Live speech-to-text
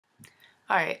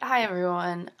Alright, hi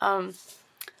everyone.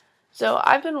 So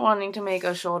I've been wanting to make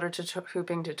a shoulder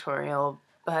hooping tutorial,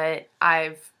 but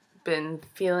I've been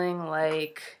feeling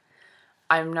like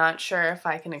I'm not sure if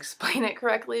I can explain it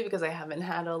correctly because I haven't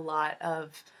had a lot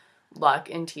of luck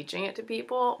in teaching it to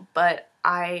people, but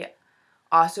I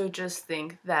also just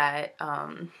think that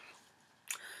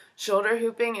shoulder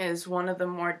hooping is one of the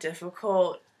more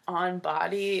difficult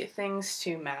on-body things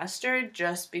to master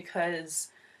just because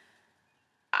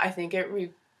I think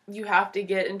you have to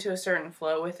get into a certain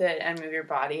flow with it and move your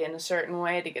body in a certain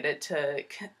way to get it to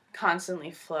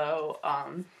constantly flow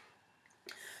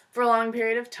for a long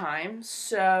period of time.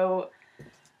 So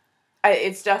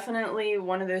it's definitely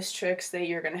one of those tricks that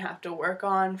you're going to have to work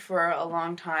on for a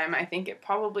long time. I think it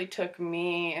probably took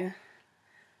me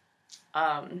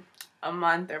a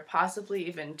month or possibly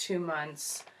even 2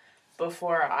 months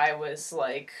before I was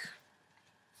like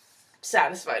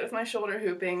satisfied with my shoulder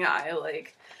hooping. I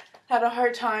had a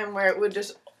hard time where it would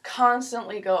just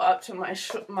constantly go up to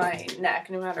my neck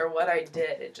no matter what I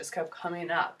did. It just kept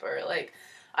coming up, or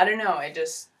I don't know,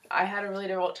 I had a really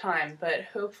difficult time, but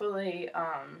hopefully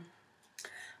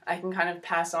I can kind of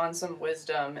pass on some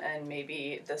wisdom, and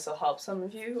maybe this will help some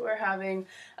of you who are having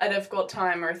a difficult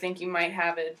time or think you might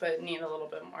have it but need a little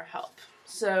bit more help.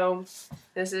 So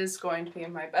this is going to be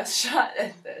my best shot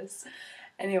at this.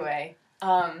 Anyway,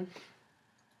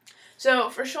 so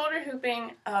for shoulder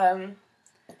hooping,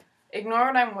 ignore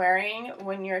what I'm wearing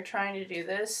when you're trying to do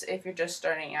this if you're just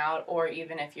starting out, or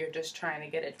even if you're just trying to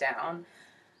get it down.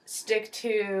 Stick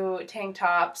to tank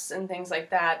tops and things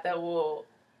like that will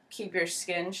keep your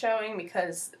skin showing,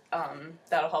 because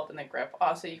that'll help in the grip.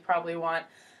 Also, you probably want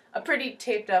a pretty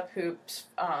taped up hoops,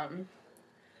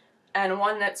 and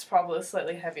one that's probably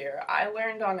slightly heavier. I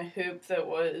learned on a hoop that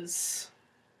was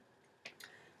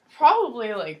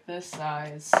probably like this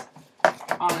size,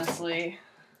 honestly,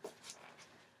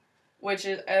 which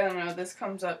is, I don't know, this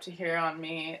comes up to here on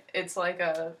me. It's and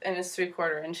it's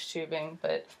 3/4 inch tubing,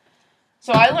 but,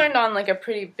 so I learned on like a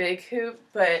pretty big hoop,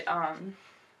 but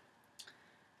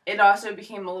it also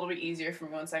became a little bit easier for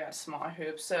me once I got smaller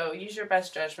hoops. So use your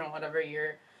best judgment. Whatever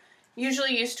you're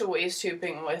usually used to waist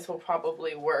hooping with will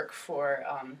probably work for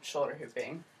shoulder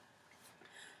hooping.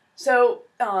 So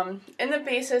in the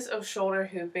basis of shoulder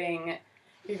hooping,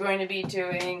 you're going to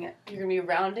be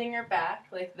rounding your back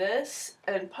like this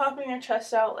and popping your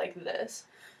chest out like this.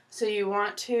 So you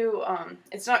want to,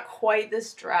 it's not quite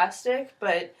this drastic,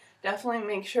 but definitely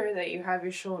make sure that you have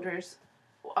your shoulders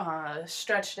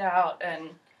stretched out and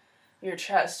your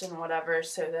chest and whatever,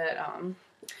 so that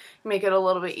make it a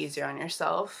little bit easier on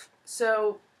yourself.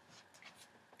 So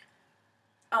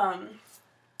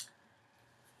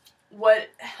what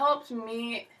helped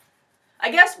me,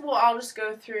 I guess, well, I'll just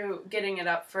go through getting it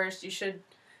up first.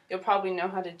 You'll probably know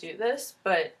how to do this,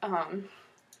 but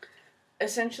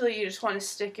essentially you just want to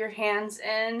stick your hands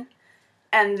in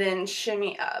and then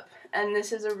shimmy up. And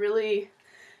this is a really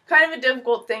kind of a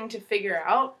difficult thing to figure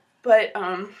out, but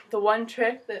the one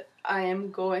trick that I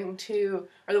am going to,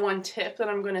 or the one tip that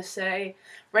I'm going to say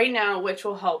right now, which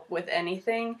will help with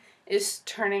anything, is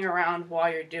turning around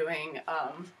while you're doing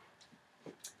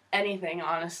anything,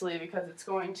 honestly, because it's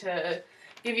going to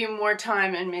give you more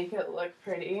time and make it look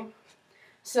pretty.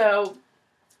 So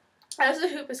as the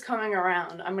hoop is coming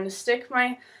around, I'm going to stick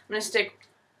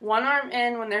one arm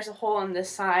in when there's a hole on this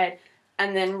side,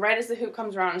 and then right as the hoop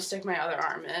comes around, I stick my other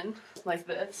arm in like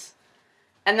this.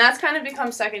 And that's kind of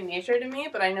become second nature to me,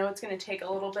 but I know it's going to take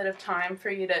a little bit of time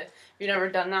for you to, if you've never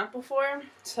done that before.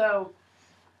 So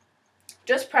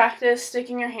just practice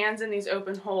sticking your hands in these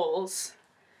open holes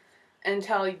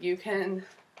until you can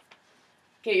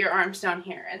get your arms down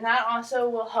here. And that also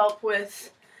will help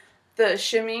with the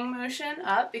shimmying motion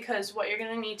up, because what you're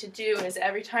going to need to do is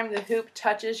every time the hoop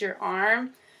touches your arm,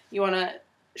 you want to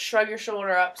shrug your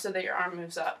shoulder up so that your arm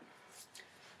moves up.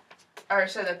 Or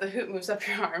so that the hoop moves up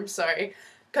your arm, sorry.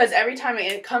 Because every time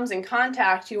it comes in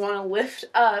contact, you want to lift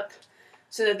up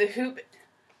so that the hoop,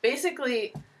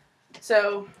 basically,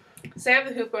 so say I have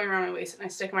the hoop going around my waist and I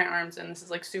stick my arms in, this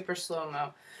is like super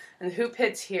slow-mo, and the hoop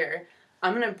hits here,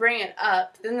 I'm going to bring it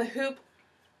up, then the hoop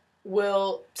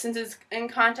will, since it's in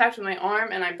contact with my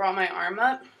arm and I brought my arm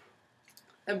up,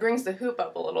 it brings the hoop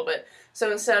up a little bit. So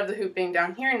instead of the hoop being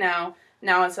down here now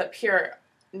it's up here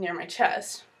near my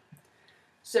chest.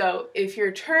 So if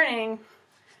you're turning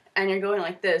and you're going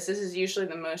like this is usually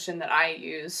the motion that I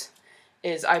use,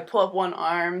 is I pull up one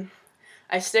arm,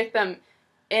 I stick them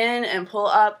in and pull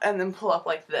up, and then pull up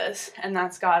like this, and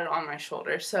that's got it on my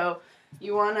shoulder. So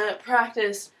you want to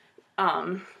practice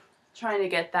trying to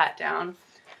get that down.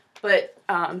 But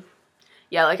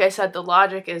yeah, like I said, the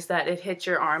logic is that it hits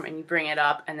your arm and you bring it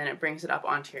up and then it brings it up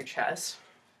onto your chest.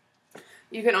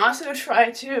 You can also try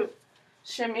to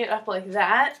shimmy it up like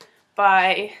that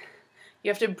by, you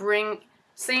have to bring,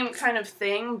 same kind of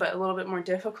thing but a little bit more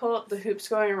difficult, the hoop's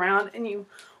going around and you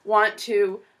want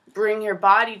to bring your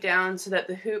body down so that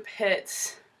the hoop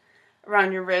hits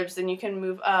around your ribs, then you can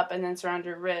move up and then surround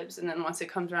your ribs, and then once it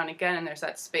comes around again and there's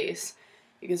that space,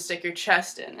 you can stick your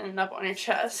chest in and up on your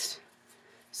chest.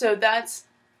 So that's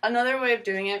another way of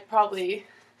doing it, probably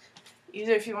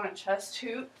easier if you want a chest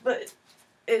hoop, but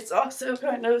it's also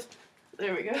kind of,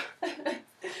 there we go,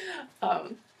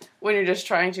 when you're just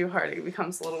trying too hard it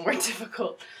becomes a little more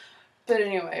difficult. But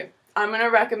anyway, I'm going to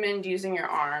recommend using your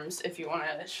arms if you want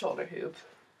a shoulder hoop.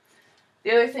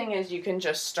 The other thing is you can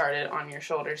just start it on your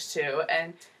shoulders too,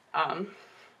 and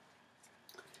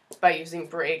by using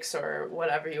breaks or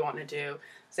whatever you want to do,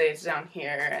 say it's down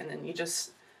here, and then you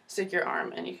just stick your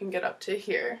arm and you can get up to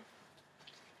here.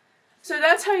 So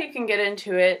that's how you can get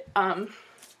into it.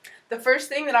 The first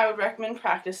thing that I would recommend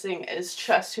practicing is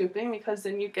chest hooping, because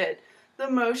then you get the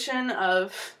motion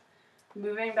of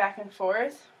moving back and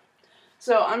forth.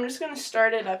 So I'm just going to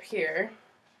start it up here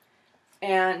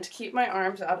and keep my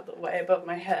arms out of the way above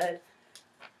my head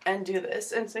and do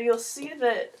this. And so you'll see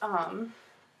that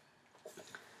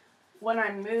when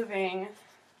I'm moving,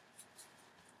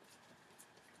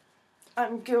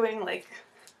 I'm going like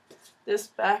this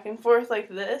back and forth like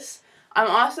this. I'm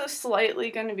also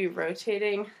slightly going to be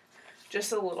rotating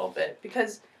just a little bit,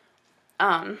 because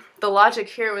the logic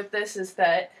here with this is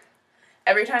that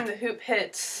every time the hoop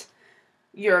hits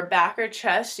your back or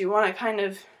chest, you want to kind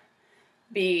of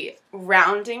be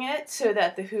rounding it so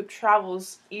that the hoop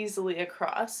travels easily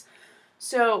across.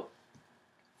 So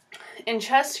in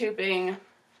chest hooping,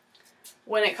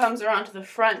 when it comes around to the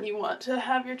front, you want to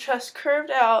have your chest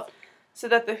curved out so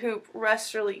that the hoop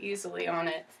rests really easily on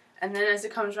it. And then as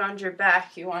it comes around your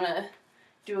back, you want to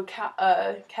do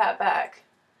a cat back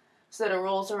so that it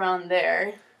rolls around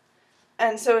there.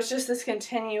 And so it's just this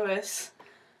continuous,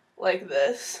 like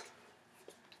this.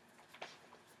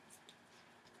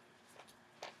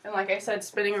 And like I said,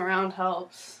 spinning around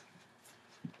helps.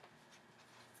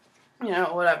 You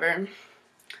know, whatever.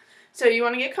 So you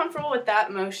want to get comfortable with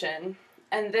that motion,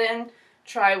 and then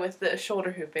try with the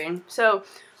shoulder hooping. So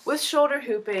with shoulder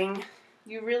hooping,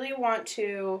 you really want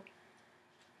to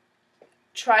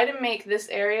try to make this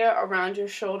area around your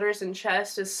shoulders and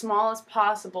chest as small as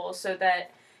possible so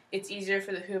that it's easier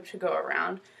for the hoop to go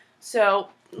around. So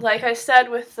like I said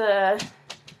with the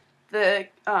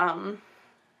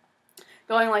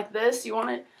going like this,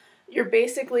 you're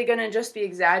basically going to just be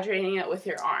exaggerating it with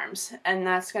your arms, and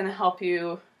that's going to help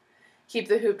you keep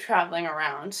the hoop traveling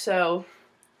around. So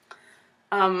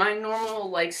my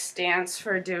normal stance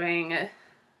for doing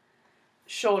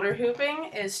shoulder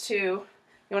hooping is you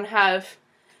want to have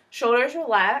shoulders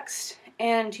relaxed,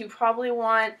 and you probably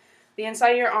want the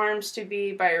inside of your arms to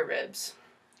be by your ribs.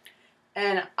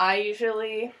 And I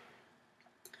usually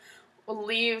will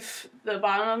leave the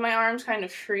bottom of my arms kind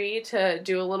of free to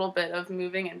do a little bit of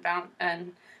moving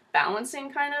and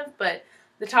balancing kind of, but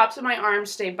the tops of my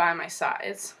arms stay by my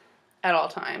sides at all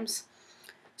times.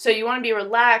 So you want to be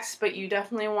relaxed, but you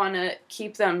definitely want to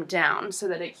keep them down so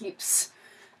that it keeps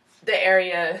the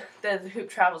area that the hoop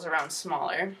travels around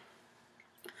smaller.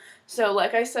 So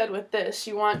like I said with this,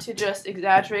 you want to just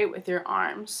exaggerate with your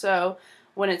arms. So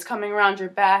when it's coming around your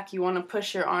back, you want to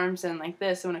push your arms in like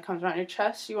this, and when it comes around your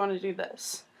chest, you want to do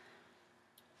this.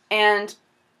 And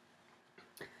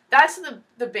that's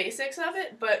the basics of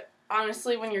it, but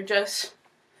honestly, when you're just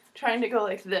trying to go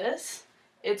like this,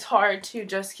 it's hard to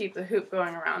just keep the hoop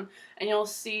going around. And you'll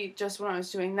see just when I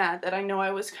was doing that I know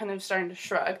I was kind of starting to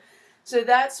shrug. So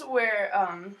that's where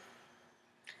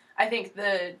I think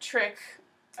the trick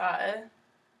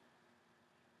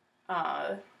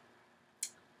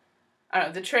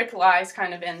the trick lies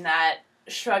kind of in that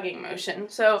shrugging motion.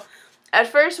 So at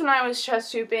first when I was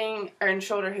chest hooping or in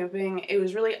shoulder hooping, it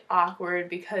was really awkward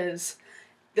because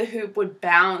the hoop would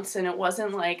bounce and it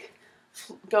wasn't like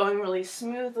going really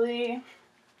smoothly.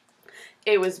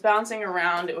 It was bouncing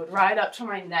around, it would ride up to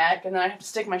my neck, and then I'd have to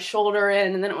stick my shoulder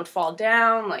in, and then it would fall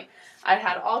down. Like, I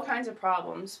had all kinds of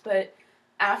problems, but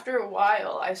after a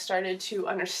while I started to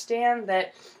understand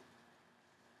that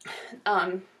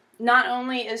not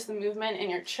only is the movement in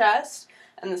your chest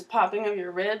and this popping of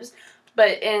your ribs,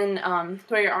 but in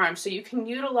through your arms. So you can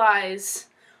utilize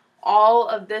all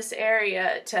of this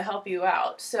area to help you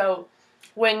out. So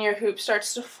when your hoop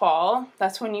starts to fall,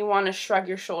 that's when you want to shrug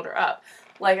your shoulder up.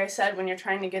 Like I said, when you're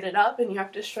trying to get it up and you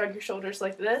have to shrug your shoulders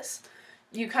like this,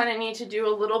 you kind of need to do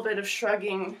a little bit of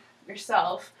shrugging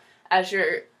yourself as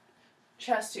you're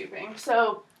chest hooping,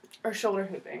 or shoulder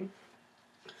hooping.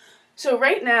 So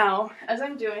right now, as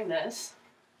I'm doing this,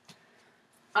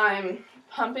 I'm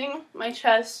pumping my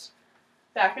chest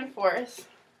back and forth,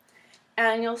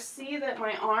 and you'll see that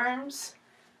my arms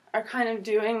are kind of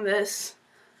doing this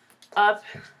up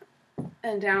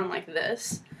and down like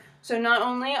this. So not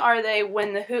only are they,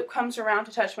 when the hoop comes around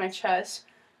to touch my chest,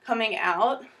 coming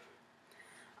out,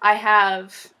 I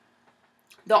have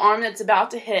the arm that's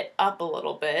about to hit up a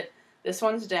little bit. This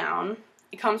one's down.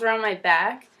 It comes around my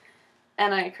back,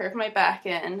 and I curve my back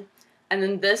in, and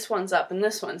then this one's up and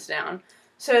this one's down.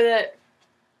 So that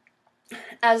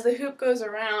as the hoop goes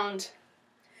around,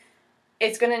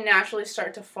 it's going to naturally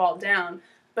start to fall down.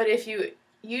 But if you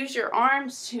use your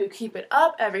arms to keep it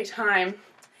up every time,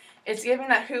 it's giving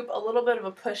that hoop a little bit of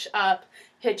a push up,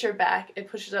 hit your back, it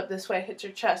pushes up this way, hits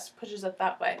your chest, pushes up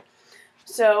that way.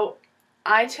 So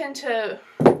I tend to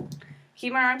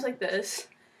keep my arms like this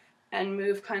and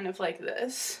move kind of like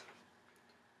this.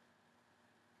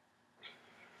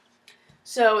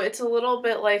 So it's a little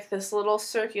bit like this little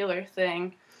circular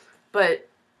thing, but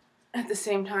at the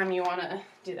same time you want to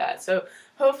do that. So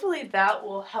hopefully that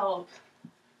will help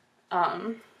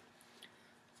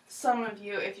some of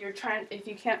you if you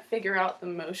can't figure out the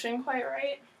motion quite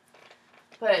right.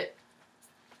 But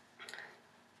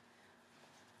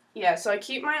yeah, so I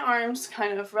keep my arms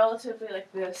kind of relatively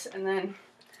like this, and then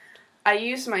I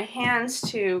use my hands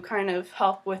to kind of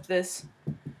help with this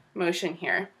motion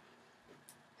here.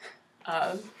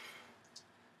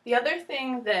 The other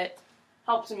thing that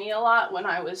helped me a lot when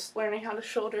I was learning how to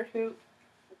shoulder hoop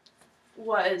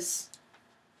was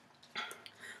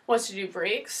to do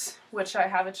breaks, which I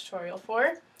have a tutorial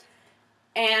for,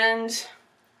 and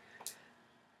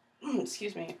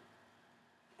excuse me,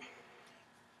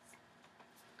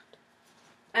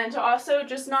 and to also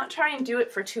just not try and do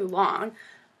it for too long.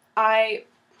 You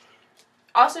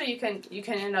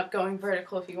can end up going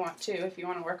vertical if you want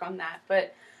to work on that,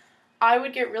 but I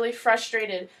would get really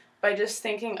frustrated by just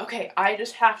thinking, okay, I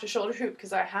just have to shoulder hoop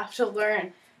because I have to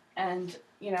learn, and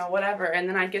whatever, and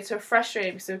then I'd get so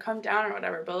frustrated because it would come down or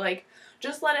whatever. But like,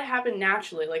 just let it happen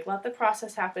naturally. Like, let the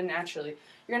process happen naturally.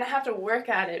 You're gonna have to work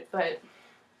at it, but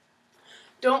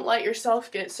don't let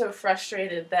yourself get so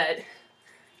frustrated that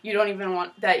you don't even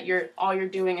want that all you're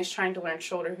doing is trying to learn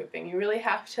shoulder hooping. You really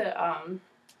have to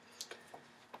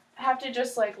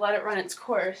just like let it run its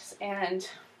course, and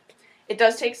it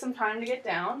does take some time to get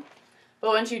down,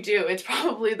 but once you do, it's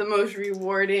probably the most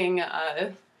rewarding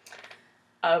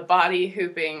body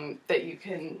hooping that you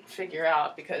can figure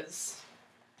out, because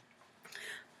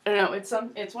I don't know,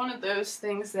 it's one of those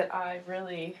things that I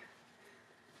really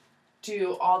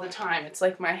do all the time. It's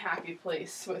like my happy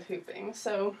place with hooping.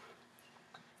 So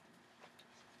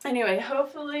anyway,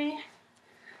 hopefully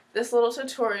this little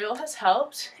tutorial has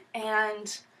helped,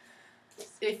 and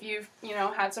if you've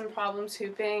had some problems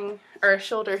hooping or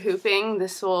shoulder hooping,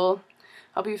 this will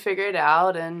help you figure it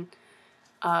out. And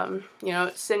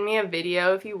send me a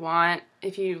video if you want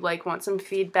want some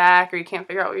feedback, or you can't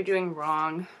figure out what you're doing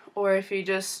wrong, or if you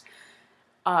just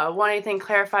want anything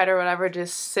clarified or whatever,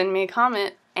 just send me a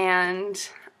comment and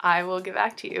I will get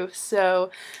back to you.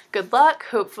 So good luck.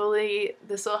 Hopefully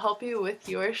this will help you with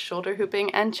your shoulder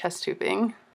hooping and chest hooping.